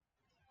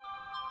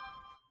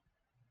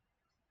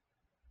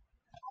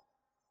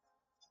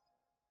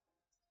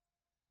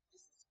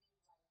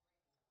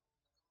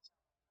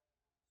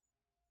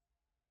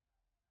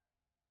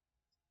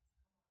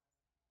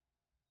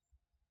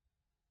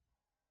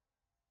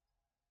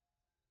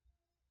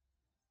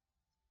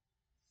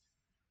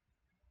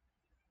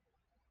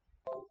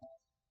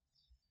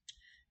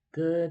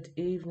Good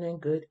evening,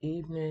 good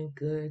evening,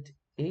 good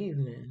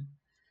evening.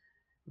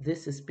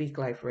 This is Speak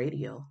Life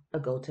Radio, a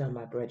Go Tell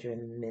My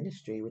Brethren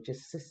ministry, which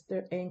is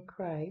Sister in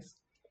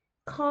Christ,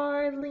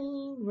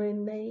 Carlene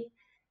Renee,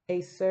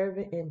 a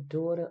servant and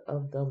daughter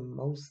of the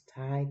Most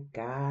High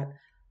God,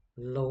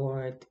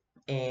 Lord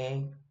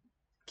and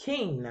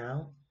King.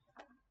 Now,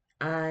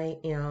 I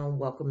am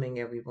welcoming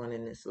everyone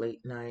in this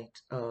late night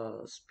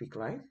Speak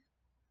Life.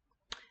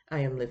 I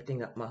am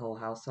lifting up my whole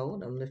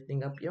household. I'm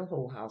lifting up your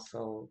whole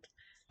household.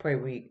 Pray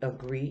we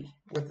agree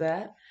with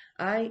that.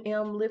 I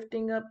am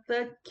lifting up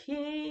the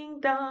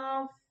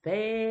kingdom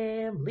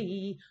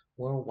family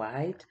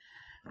worldwide,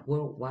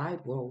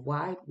 worldwide,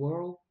 worldwide,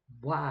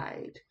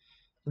 worldwide.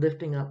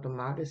 Lifting up the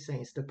martyr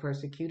saints, the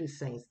persecuted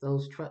saints,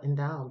 those trodden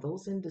down,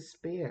 those in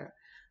despair,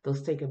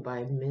 those taken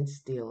by men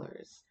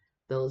stealers,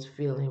 those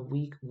feeling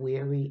weak,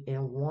 weary,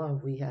 and worn.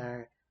 We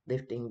are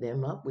lifting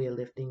them up. We are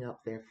lifting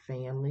up their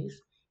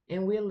families,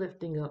 and we're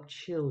lifting up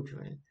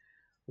children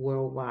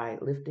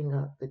worldwide, lifting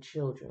up the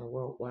children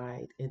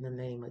worldwide in the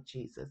name of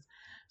Jesus.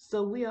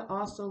 So we are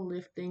also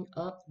lifting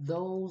up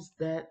those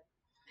that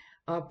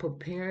are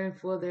preparing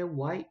for their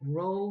white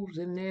robes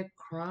and their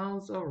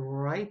crowns of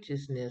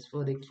righteousness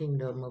for the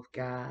kingdom of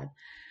God.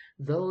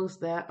 Those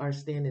that are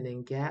standing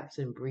in gaps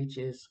and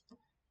breaches,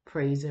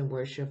 praising,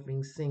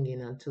 worshiping,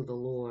 singing unto the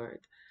Lord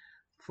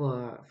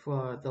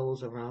for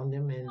those around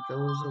them and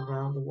those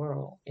around the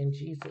world. In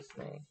Jesus'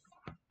 name.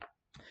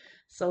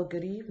 So,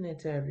 good evening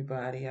to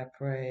everybody. I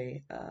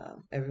pray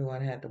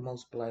everyone had the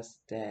most blessed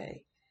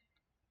day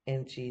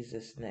in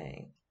Jesus'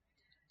 name.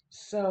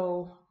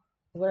 So,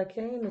 what I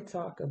came to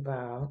talk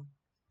about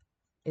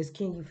is,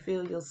 can you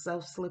feel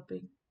yourself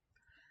slipping?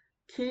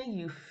 Can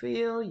you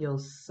feel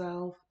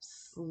yourself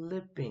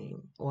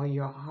slipping or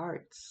your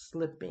heart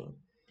slipping?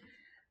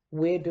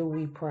 Where do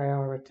we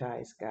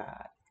prioritize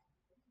God?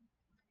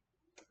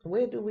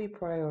 Where do we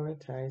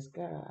prioritize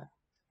God?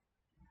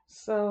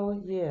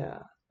 So, yeah,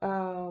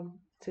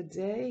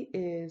 today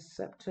is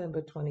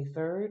September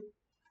 23rd,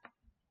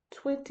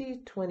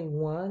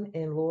 2021,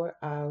 and Lord,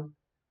 I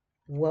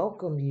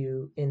welcome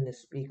you in the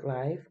Speak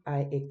Life.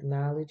 I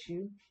acknowledge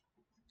you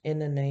in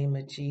the name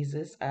of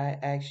Jesus. I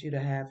ask you to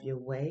have your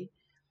way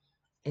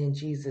in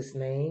Jesus'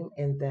 name,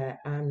 and that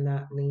I'm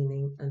not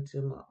leaning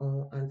unto my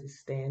own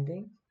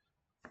understanding,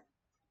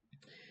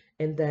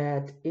 and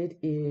that it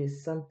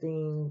is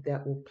something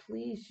that will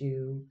please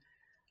you.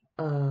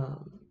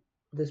 Um,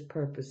 this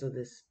purpose of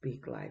this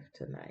Speak Life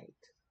tonight.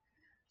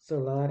 So,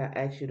 Lord, I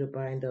ask you to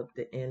bind up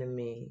the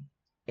enemy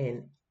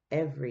in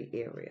every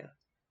area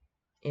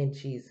in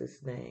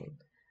Jesus' name.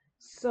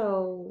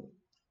 So,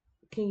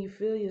 can you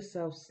feel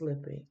yourself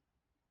slipping?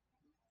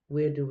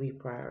 Where do we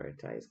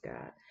prioritize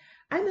God?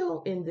 I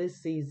know in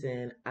this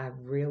season, I've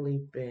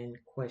really been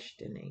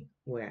questioning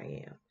where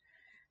I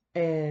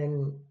am.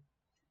 And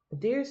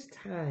there's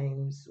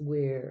times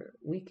where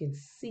we can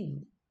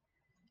see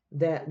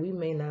that we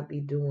may not be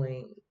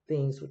doing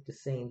things with the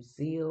same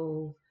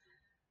zeal,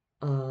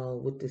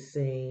 with the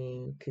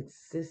same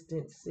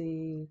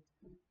consistency,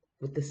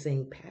 with the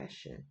same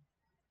passion.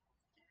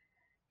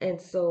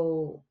 And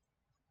so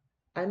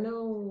I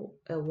know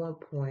at one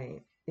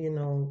point,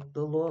 the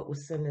Lord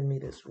was sending me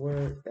this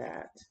word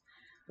that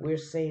we're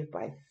saved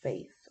by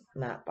faith,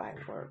 not by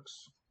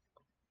works.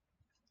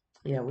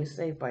 Yeah, we're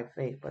saved by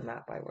faith, but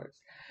not by works.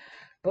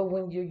 But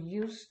when you're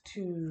used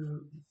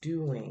to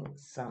doing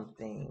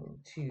something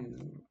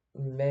to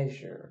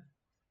measure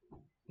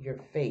your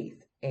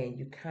faith and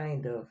you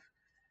kind of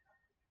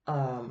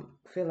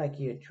feel like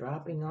you're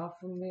dropping off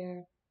from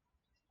there,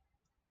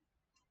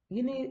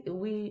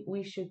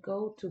 we should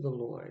go to the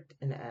Lord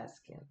and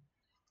ask him.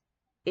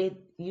 It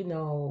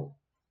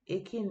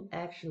can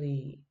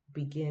actually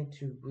begin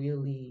to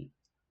really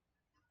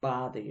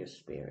bother your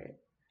spirit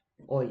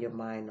or your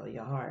mind or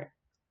your heart.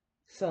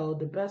 So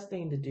the best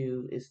thing to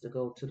do is to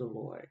go to the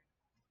Lord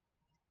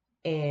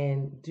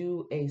and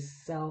do a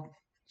self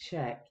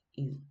check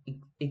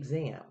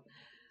exam.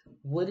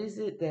 What is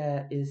it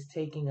that is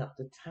taking up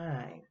the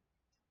time?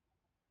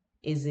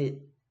 Is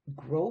it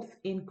growth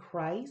in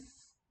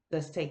Christ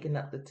that's taking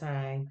up the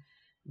time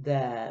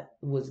that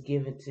was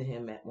given to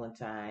him at one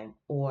time?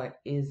 Or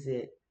is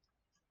it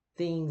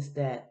things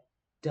that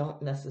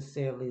don't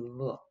necessarily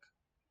look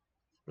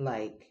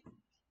like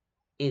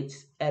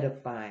it's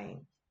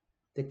edifying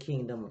the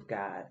kingdom of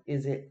God?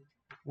 Is it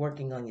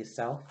working on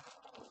yourself?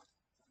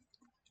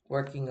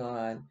 Working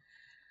on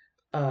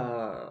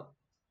uh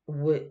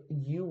what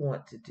you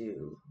want to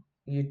do?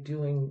 You're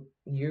doing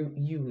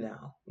you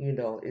now.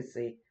 It's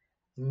a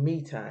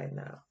me time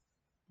now.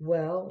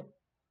 Well,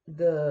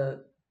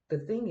 the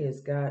thing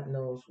is, God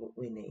knows what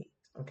we need,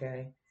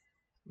 okay?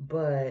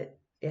 But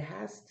it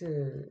has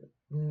to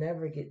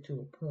never get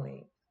to a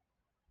point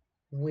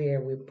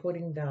where we're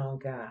putting down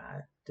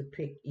God to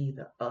pick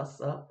either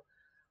us up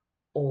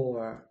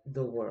or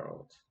the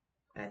world.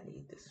 I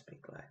need to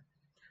speak life.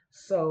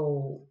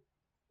 So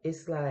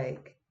it's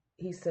like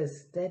he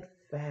says,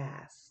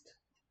 steadfast,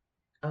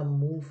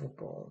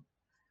 unmovable,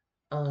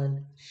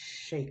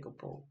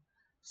 unshakable,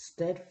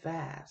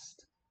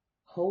 steadfast,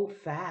 hold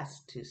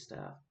fast to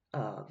stuff,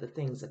 the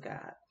things of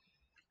God,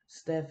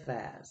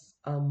 steadfast,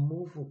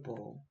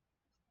 unmovable,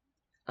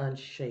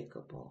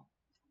 unshakable,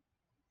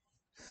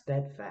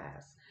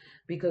 steadfast,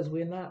 because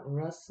we're not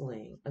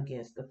wrestling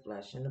against the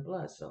flesh and the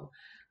blood. So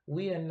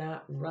we are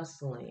not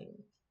wrestling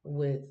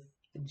with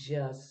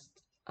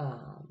just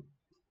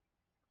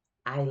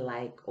I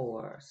like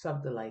or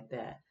something like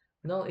that.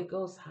 No, it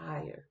goes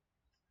higher.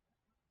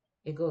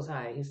 It goes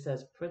higher. It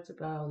says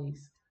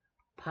principalities,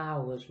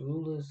 powers,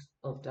 rulers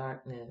of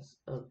darkness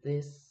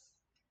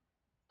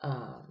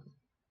um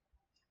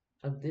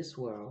of this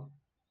world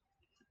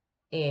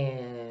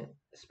and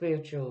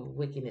spiritual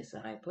wickedness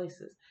in high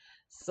places.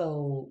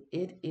 So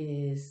it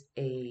is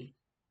a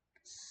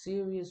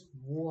serious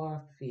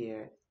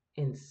warfare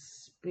in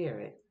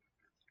spirit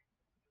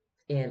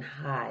and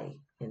high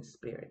in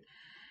spirit,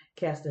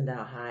 casting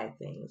down high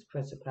things,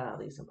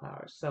 principalities and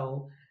powers.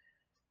 So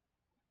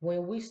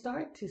when we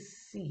start to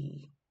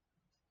see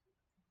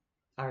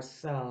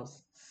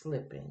ourselves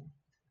slipping,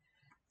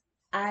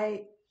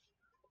 I,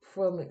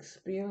 from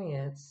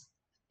experience,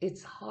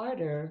 it's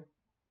harder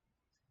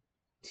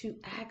to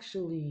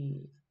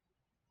actually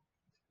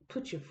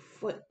put your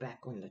foot back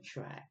on the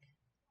track.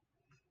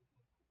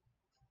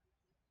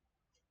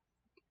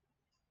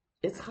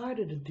 It's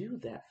harder to do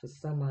that for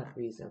some odd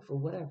reason, for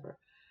whatever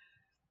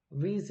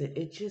reason.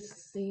 It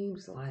just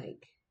seems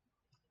like,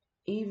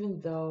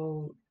 even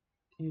though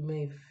you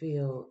may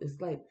feel,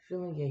 it's like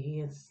feeling your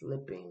hands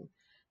slipping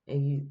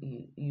and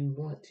you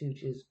want to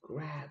just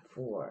grab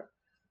for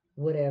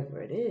whatever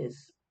it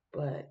is,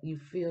 but you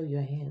feel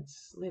your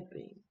hands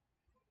slipping.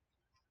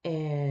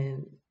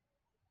 And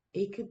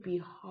it could be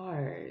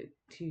hard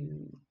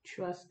to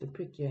trust to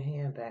pick your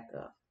hand back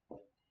up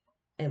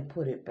and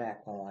put it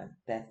back on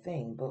that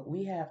thing. But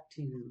we have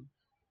to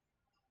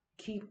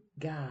keep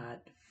God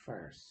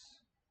first.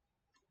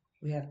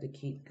 We have to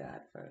keep God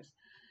first.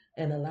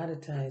 And a lot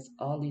of times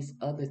all these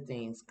other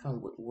things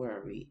come with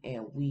worry,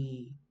 and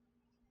we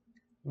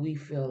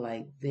feel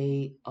like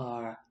they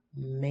are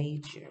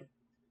major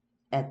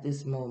at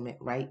this moment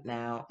right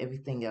now.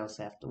 Everything else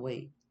have to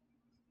wait.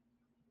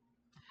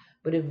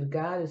 But if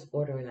God is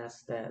ordering our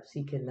steps,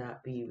 he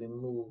cannot be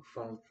removed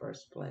from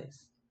first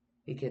place.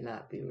 He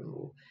cannot be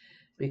removed,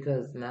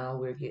 because now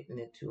we're getting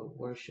into a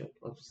worship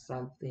of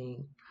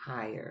something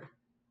higher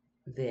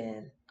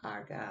than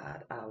our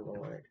God, our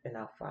Lord, and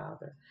our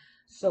Father.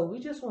 So we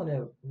just want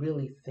to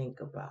really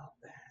think about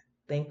that.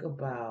 Think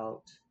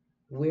about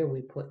where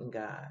we put in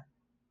God.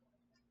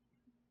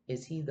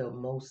 Is he the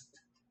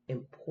most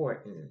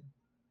important?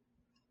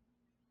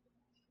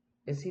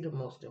 Is he the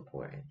most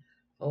important?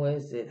 Or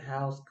is it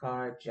house,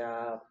 car,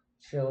 job,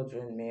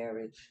 children,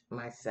 marriage,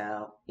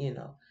 myself?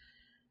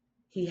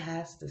 He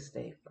has to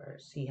stay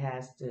first. He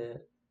has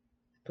to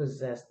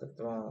possess the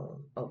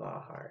throne of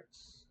our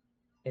hearts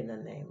in the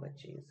name of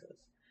Jesus.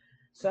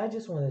 So I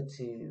just wanted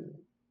to,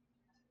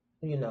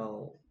 you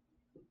know,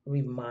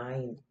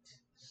 remind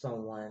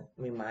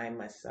remind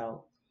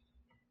myself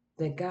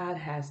that God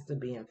has to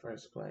be in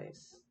first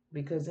place,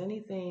 because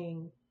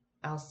anything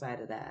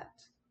outside of that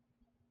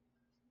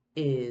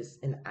is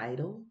an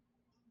idol.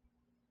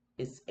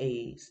 It's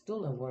a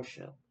still a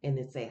worship, and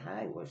it's a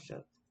high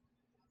worship,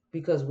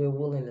 because we're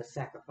willing to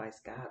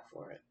sacrifice God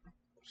for it.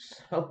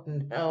 So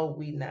no,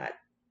 we not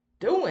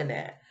doing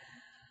that.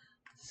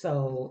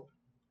 So,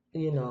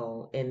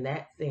 and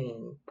that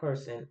thing,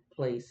 person,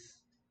 place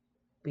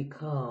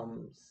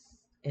becomes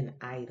an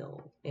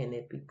idol, and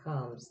it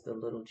becomes the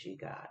little g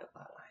God of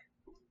our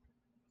life,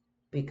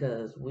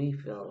 because we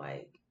feel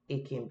like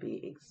it can be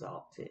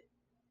exalted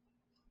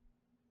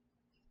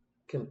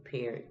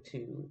compared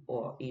to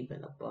or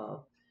even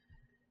above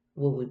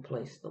will we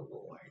place the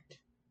Lord.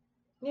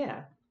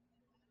 Yeah.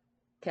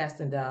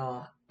 Casting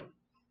down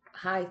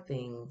high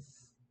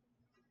things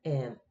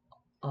and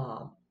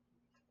um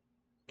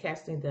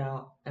casting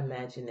down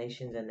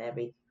imaginations and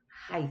every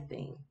high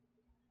thing.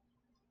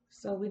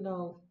 So we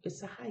know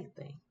it's a high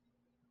thing.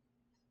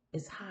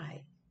 It's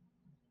high,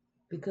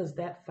 because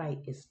that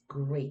fight is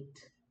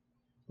great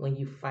when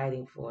you're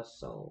fighting for a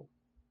soul.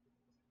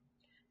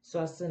 So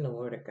I send the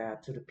word of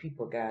God to the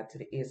people of God, to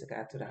the ears of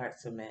God, to the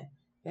hearts of men.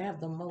 You have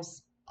the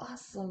most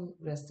awesome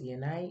rest of your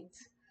night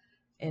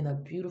and a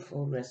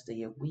beautiful rest of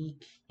your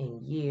week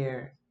and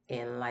year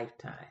and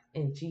lifetime.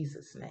 In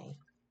Jesus' name.